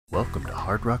welcome to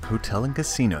Hard Rock Hotel and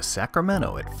Casino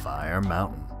Sacramento at Fire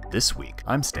Mountain. This week,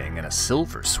 I'm staying in a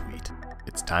silver suite.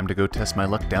 It's time to go test my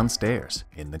luck downstairs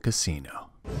in the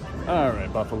casino.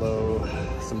 Alright, Buffalo.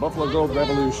 Some Buffalo Gold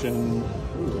Revolution.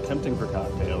 Ooh, tempting for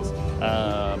cocktails.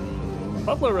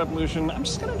 Buffalo Revolution, I'm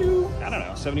just gonna do, I don't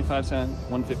know, 75 cent,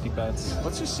 150 bets.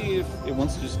 Let's just see if it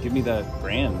wants to just give me that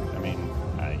grand. I mean,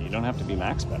 you don't have to be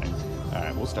max betting.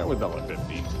 Alright, we'll start with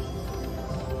 $1.50.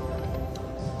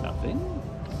 Nothing.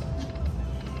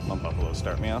 Come on, Buffalo,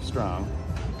 start me off strong.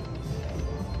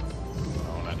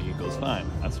 Oh, that eagle's fine.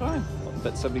 That's fine. I'll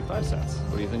bet 75 cents.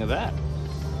 What do you think of that?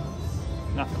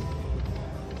 Nothing.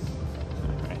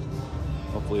 Alright.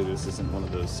 Hopefully this isn't one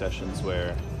of those sessions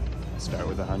where I start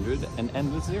with 100 and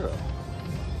end with 0.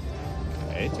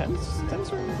 Okay,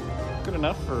 10s are good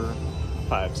enough for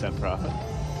 5 cent profit.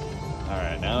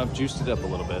 Alright, now I've juiced it up a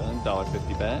little bit.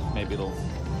 $1.50 bet. Maybe it'll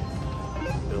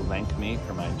thank me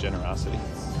for my generosity.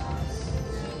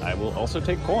 I will also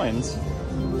take coins.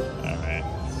 Alright.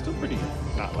 Still pretty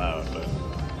not loud, but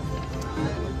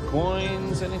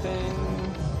coins, anything?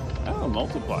 Oh,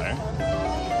 multiplier.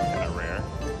 Kind of rare.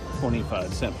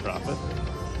 25 cent profit.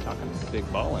 Talking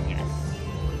big ball in here.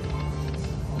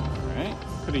 Alright.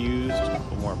 Could have used a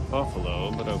couple more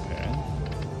Buffalo, but okay.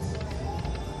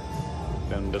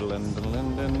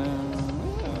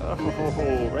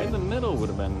 Oh, right in the middle would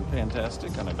have been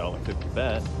fantastic on a $1.50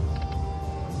 bet.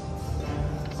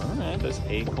 Alright, there's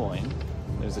a coin.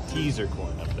 There's a teaser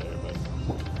coin up there, but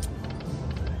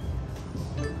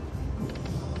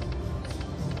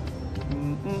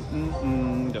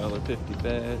 $1.50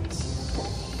 bets.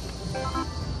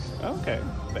 Okay,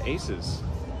 the aces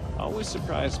always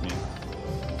surprise me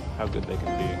how good they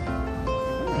can be.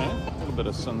 Alright, a little bit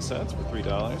of sunsets for $3.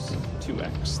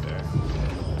 2x there.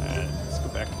 Alright, let's go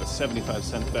back to the 75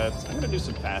 cent bets. I'm gonna do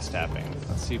some fast tapping.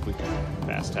 Let's see if we can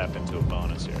fast tap into a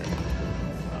bonus here.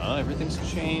 Everything's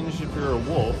changed if you're a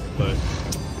wolf, but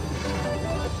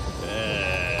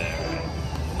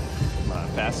come on,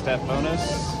 fast tap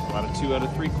bonus. A lot of 2 out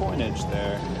of 3 coinage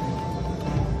there.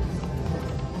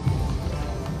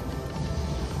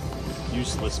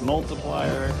 Useless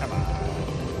multiplier. Come on.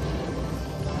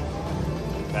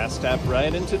 Fast tap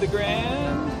right into the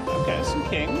grand. Okay, some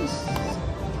kings.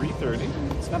 330.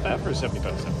 It's not bad for a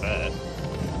 75 cent bet,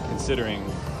 considering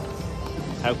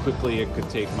how quickly it could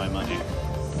take my money.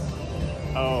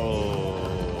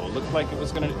 Oh, looked like it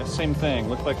was gonna, same thing,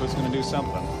 looked like it was gonna do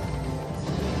something.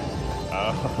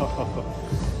 Oh,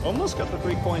 almost got the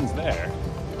 3 coins there.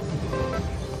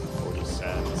 40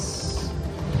 cents.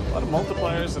 A lot of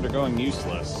multipliers that are going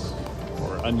useless,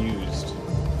 or unused.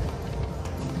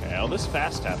 Okay, all this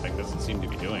fast tapping doesn't seem to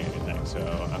be doing anything, so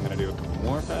I'm gonna do a couple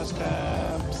more fast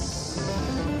taps.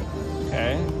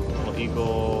 Okay, little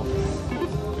eagle,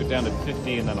 go down to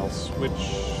 50, and then I'll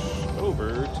switch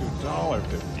over to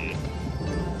 $1.50.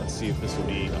 Let's see if this will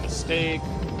be a mistake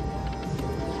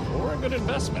or a good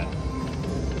investment.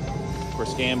 Of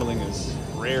course, gambling is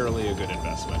rarely a good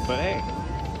investment, but hey,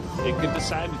 it could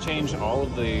decide to change all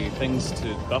of the things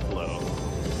to Buffalo.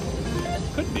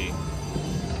 Could be.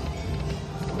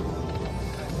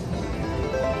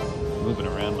 Moving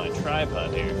around my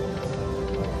tripod here.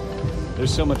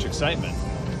 There's so much excitement.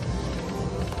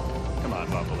 Come on,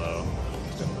 Buffalo.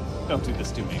 Don't do this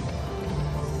to me.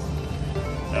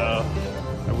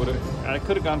 I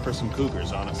could have gone for some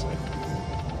cougars, honestly.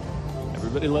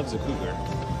 Everybody loves a cougar.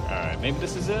 Alright, maybe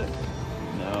this is it?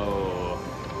 No.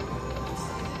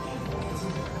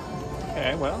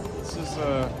 Okay, well, this is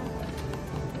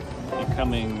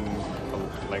becoming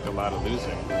like a lot of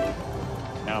losing.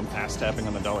 Now I'm fast tapping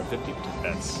on the $1.50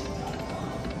 bets.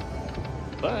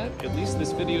 But at least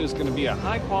this video is going to be a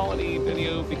high quality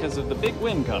video because of the big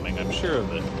win coming. I'm sure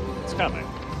of it. It's coming.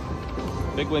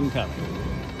 Big win coming.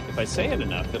 If I say it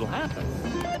enough, it'll happen.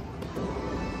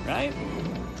 Right?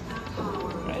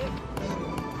 Right?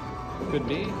 Could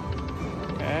be.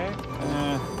 Okay.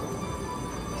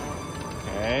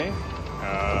 Okay.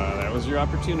 That was your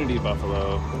opportunity,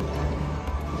 Buffalo.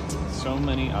 So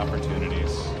many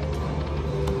opportunities.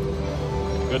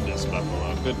 Goodness,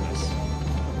 Buffalo. Goodness.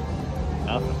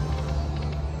 Nothing.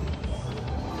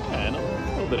 And a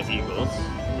little bit of eagles.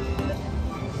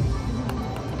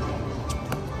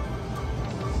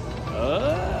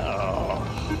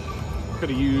 Could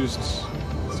have used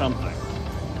something.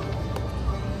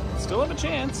 Still have a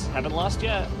chance. Haven't lost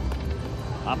yet.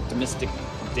 Optimistic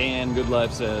Dan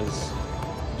Goodlife says,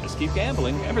 just keep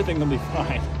gambling. Everything will be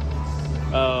fine.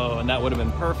 Oh, and that would have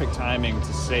been perfect timing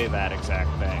to say that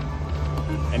exact thing.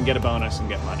 And get a bonus and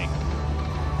get money.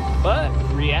 But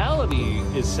reality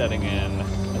is setting in,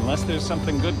 unless there's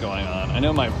something good going on. I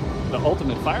know my the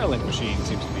ultimate Firelink machine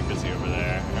seems to be busy over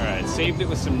there. All right, saved it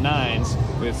with some 9s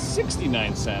with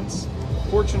 69 cents.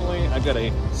 Fortunately, I got a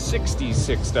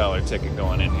 $66 ticket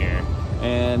going in here.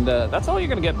 And that's all you're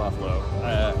going to get, Buffalo.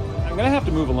 I'm going to have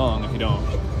to move along if you don't,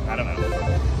 I don't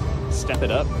know, step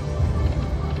it up.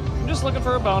 I'm just looking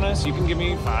for a bonus. You can give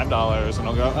me $5 and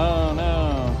I'll go, oh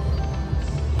no.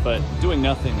 But doing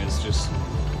nothing is just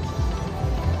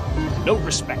no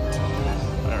respect.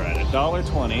 All right,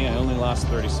 $1.20. I only lost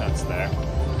 30 cents there.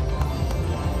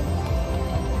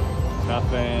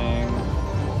 Nothing.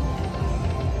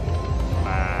 Come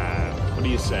on. What do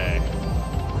you say?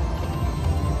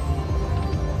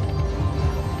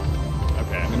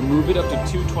 Okay, I'm gonna move it up to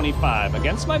 $2.25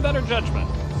 against my better judgment.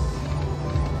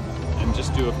 And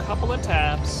just do a couple of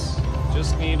taps.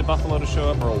 Just need a buffalo to show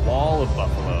up or a wall of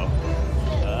buffalo.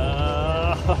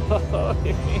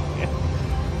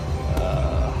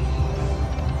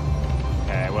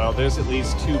 Okay, well, there's at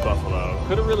least 2 buffalo.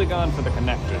 Could have really gone for the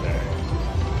connector there.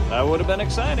 That would have been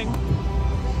exciting.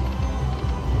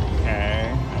 Okay.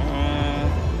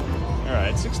 All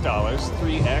right, $6,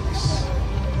 3x.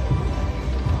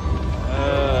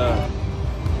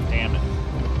 Damn it.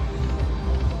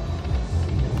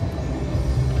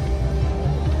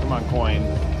 Come on, coin.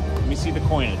 Let me see the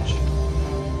coinage.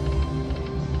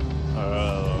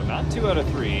 Oh, not 2 out of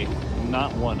 3.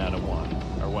 Not 1 out of 1.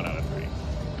 Or 1 out of 3.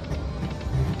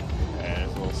 Okay,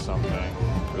 there's a little something.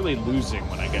 Really losing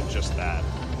when I get just that.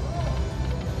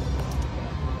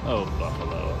 Oh,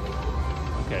 buffalo.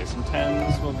 Okay, some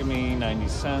 10s will give me 90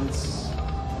 cents.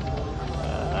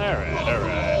 Alright,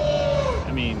 alright.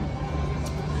 I mean,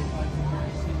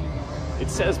 it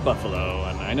says buffalo,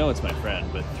 and I know it's my friend,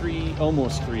 but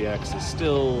almost 3x is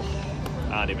still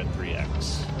not even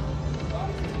 3x.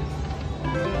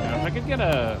 Now, if I could get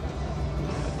a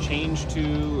change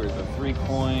 2 or the 3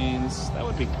 coins, that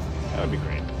would be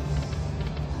great.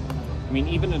 I mean,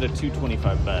 even at a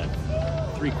 $2.25 bet,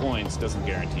 3 coins doesn't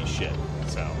guarantee shit.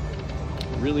 So,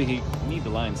 really, you need to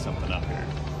line something up here.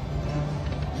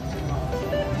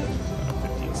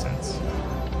 15 cents.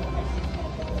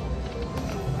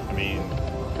 I mean,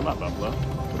 come on, Buffalo.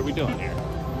 What are we doing here?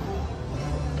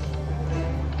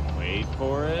 Wait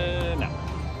for it. No.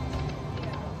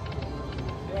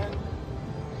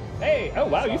 Hey, oh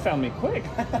wow, you found me quick.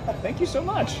 Thank you so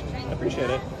much. I appreciate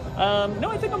it. No,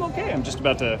 I think I'm okay. I'm just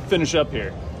about to finish up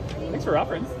here. Thanks for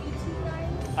offering.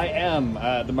 I am.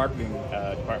 The marketing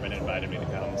department invited me to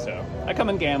come, so I come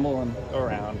and gamble and go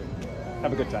around and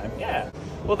have a good time. Yeah.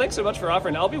 Well, thanks so much for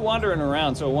offering. I'll be wandering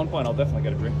around, so at one point I'll definitely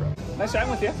get a drink from. Nice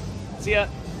chatting with you. See ya.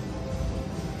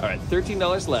 All right,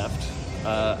 $13 left.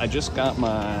 I just got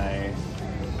my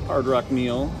Hard Rock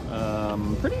meal.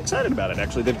 Pretty excited about it,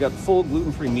 actually. They've got full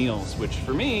gluten-free meals, which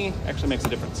for me actually makes a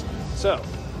difference. So,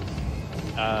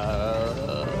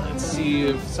 let's see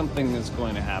if something is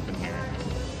going to happen here.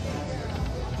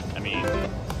 I mean,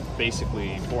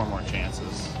 basically 4 more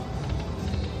chances.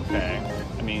 Okay.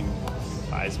 I mean,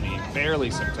 buys me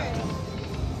barely some time.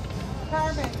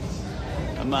 Perfect.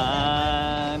 Come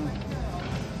on.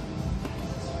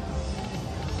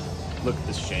 Look at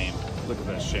this shame. Look at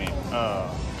this shame. Oh.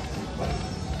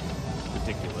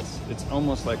 Ridiculous. It's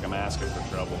almost like I'm asking for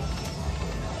trouble.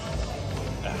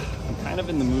 I'm kind of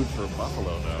in the mood for a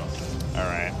buffalo, though. All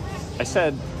right. I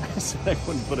said I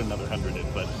wouldn't put another 100 in,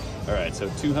 but all right. So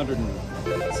 200 and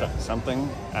something.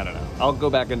 I don't know. I'll go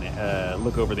back and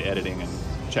look over the editing and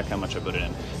check how much I put it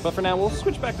in. But for now, we'll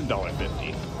switch back to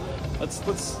 $1.50. Let's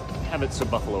have it so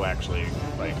Buffalo actually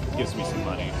gives me some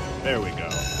money. There we go.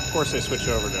 Of course, I switch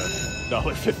over to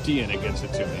 $1.50 and it gives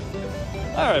it to me.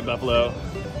 All right, Buffalo.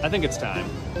 I think it's time.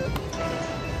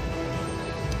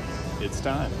 It's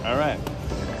time. All right.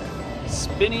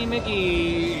 Spinny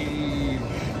Mickey.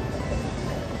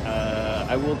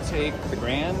 I will take the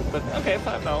grand, but okay,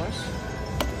 $5.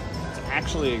 It's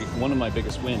actually one of my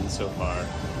biggest wins so far.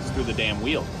 It's through the damn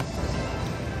wheel.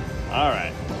 All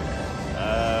right.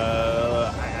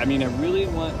 I mean, I really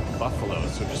want Buffalo,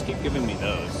 so just keep giving me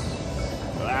those.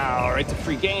 Wow, right to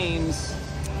free games.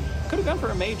 Could have gone for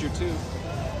a major, too.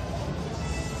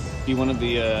 Be one of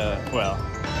the, well,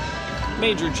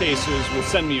 major chasers will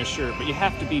send me a shirt, but you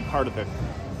have to be part of the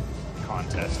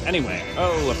contest. Anyway,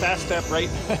 oh, a fast step right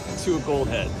to a gold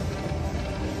head.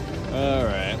 All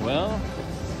right, well,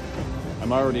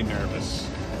 I'm already nervous.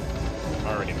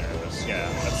 Yeah,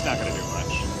 that's not going to do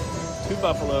much. 2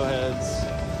 buffalo heads.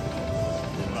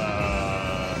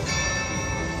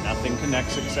 Nothing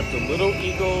connects except a little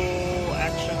eagle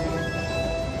action.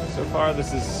 So far,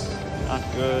 this is not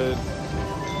good.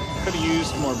 Could have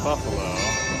used more buffalo.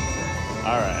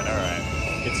 All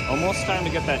right. It's almost time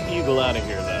to get that eagle out of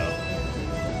here, though.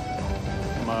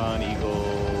 Come on,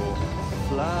 eagle.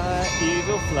 Fly,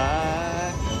 eagle,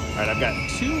 fly. Alright, I've got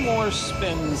 2 more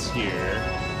spins here.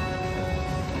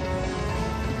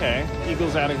 Okay,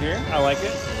 eagle's out of here. I like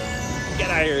it. Get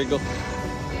out of here, eagle.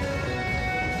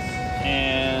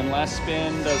 And last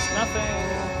spin does nothing.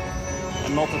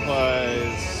 And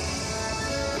multiplies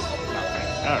nothing.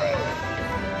 Alright.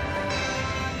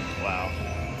 Wow.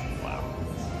 Wow.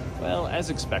 Well, as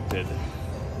expected,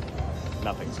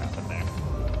 nothing's happened there.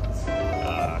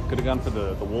 Could have gone for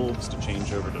the wolves to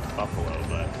change over to the buffalo,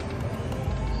 but...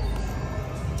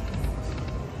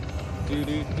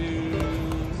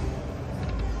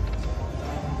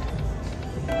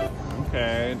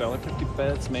 Okay, $1.50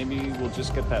 bets. Maybe we'll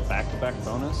just get that back-to-back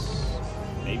bonus.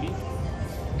 Maybe.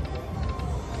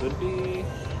 Could be.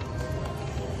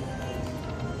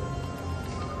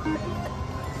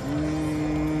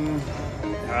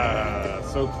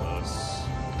 So close.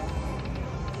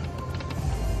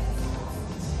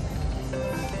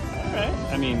 Alright,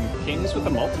 I mean, kings with a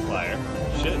multiplier.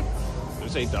 Shit,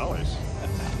 there's $8. I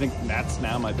think that's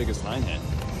now my biggest line hit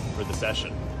for the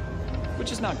session.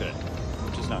 Which is not good.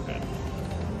 Which is not good.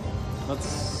 Let's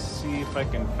see if I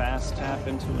can fast tap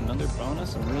into another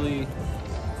bonus. I'm really...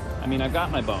 I mean, I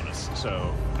got my bonus,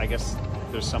 so I guess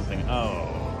there's something... Oh,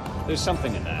 there's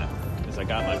something in that, is I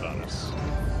got my bonus.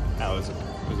 Now, it was a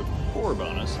poor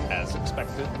bonus, as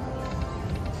expected.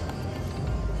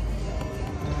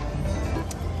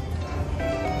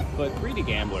 But Greedy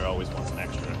Gambler always wants an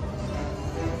extra.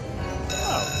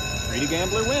 Oh, Greedy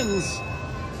Gambler wins!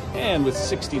 And with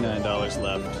 $69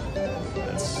 left,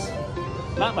 that's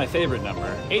not my favorite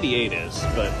number. 88 is,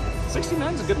 but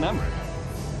 69 is a good number.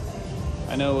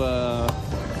 I know,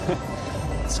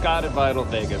 Scott at Vital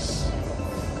Vegas,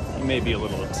 he may be a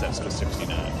little obsessed with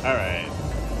 69. Alright.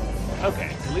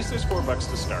 Okay, at least there's $4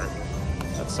 to start.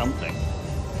 That's something.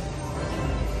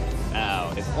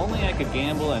 Now, if only I could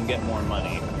gamble and get more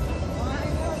money.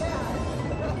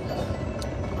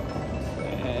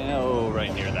 Oh,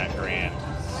 right near that grand.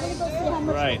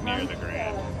 Right near the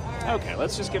grand. Okay,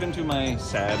 let's just get into my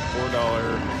sad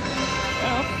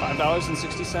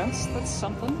 $5.60. That's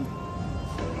something.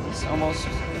 It's almost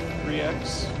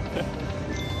 3x.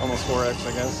 Almost 4x,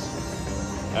 I guess.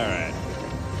 Alright.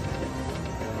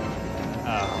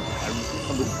 I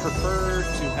would prefer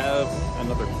to have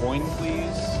another coin,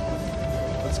 please.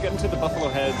 Let's get into the Buffalo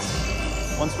Heads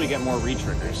once we get more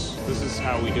re-triggers. This is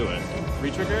how we do it.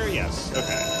 Re-trigger? Yes.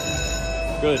 Okay.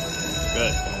 Good.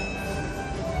 Good.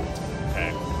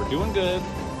 Okay. We're doing good.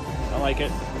 I like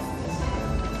it.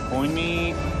 Coin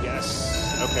me.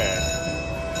 Yes. Okay.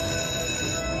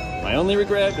 My only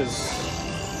regret is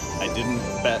I didn't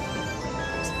bet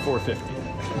 450.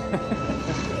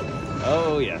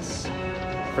 Oh, yes.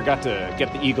 Forgot to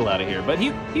get the eagle out of here, but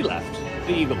he left.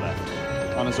 The eagle left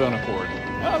on his own accord.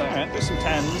 Oh, there's some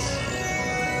 10s.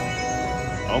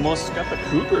 Almost got the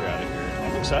cougar out of here.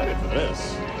 I'm excited for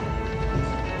this.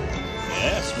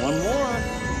 Yes, one more.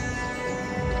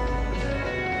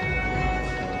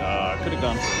 Could have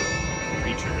gone for a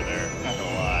re-trigger there, not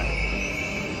gonna lie.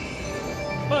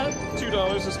 But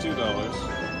 $2 is $2.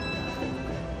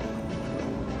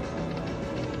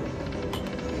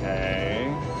 Okay.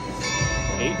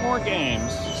 8 more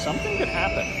games. Something could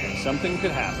happen here. Something could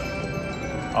happen.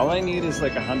 All I need is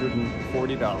like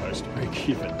 $140 to break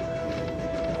even.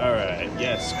 Alright,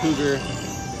 yes, cougar.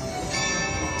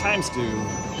 Times 2.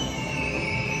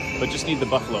 But just need the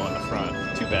buffalo in the front.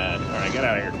 Too bad. Alright, get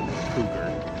out of here, cougar.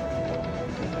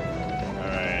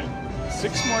 Alright.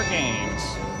 6 more games.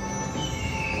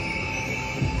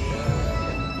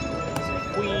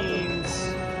 Queens.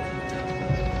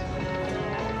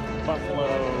 Buffalo.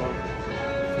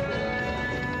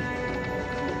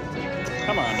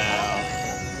 Come on now.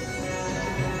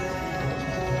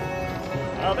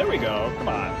 Oh, there we go. Come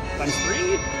on. Times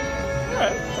 3?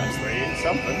 Alright, times 3.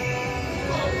 Something.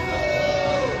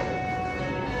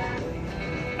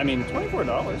 I mean, $24.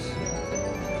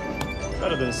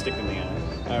 Better than a stick in the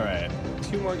eye. Alright.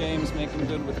 2 more games making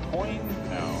good with a coin?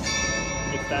 No.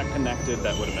 If that connected,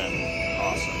 that would have been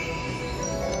awesome.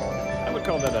 I would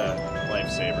call that a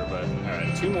lifesaver, but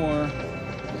alright. 2 more.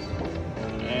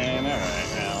 And alright,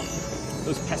 now.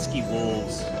 Those pesky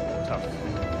wolves. Tough.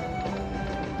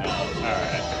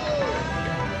 Alright.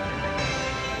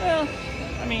 Well,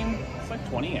 I mean, it's like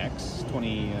 20x,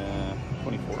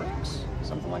 24x,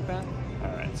 something like that.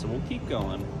 Alright, so we'll keep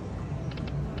going.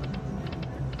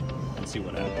 And see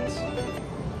what happens.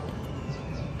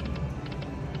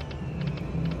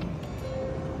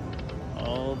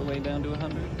 All the way down to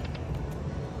 100.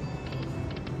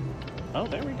 Oh,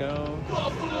 there we go.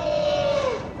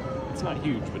 It's not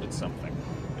huge, but it's something.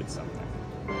 It's something.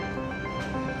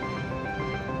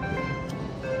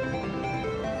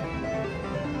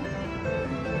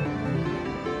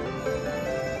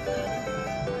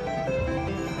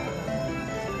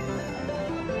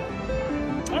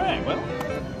 Alright,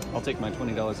 well, I'll take my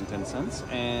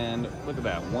 $20.10, and look at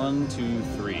that, 1, 2,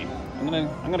 3. I'm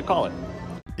gonna call it.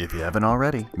 If you haven't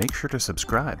already, make sure to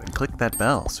subscribe and click that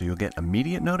bell so you'll get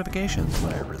immediate notifications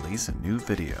when I release a new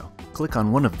video. Click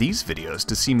on one of these videos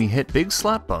to see me hit big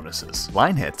slot bonuses,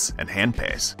 line hits, and hand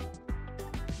pays.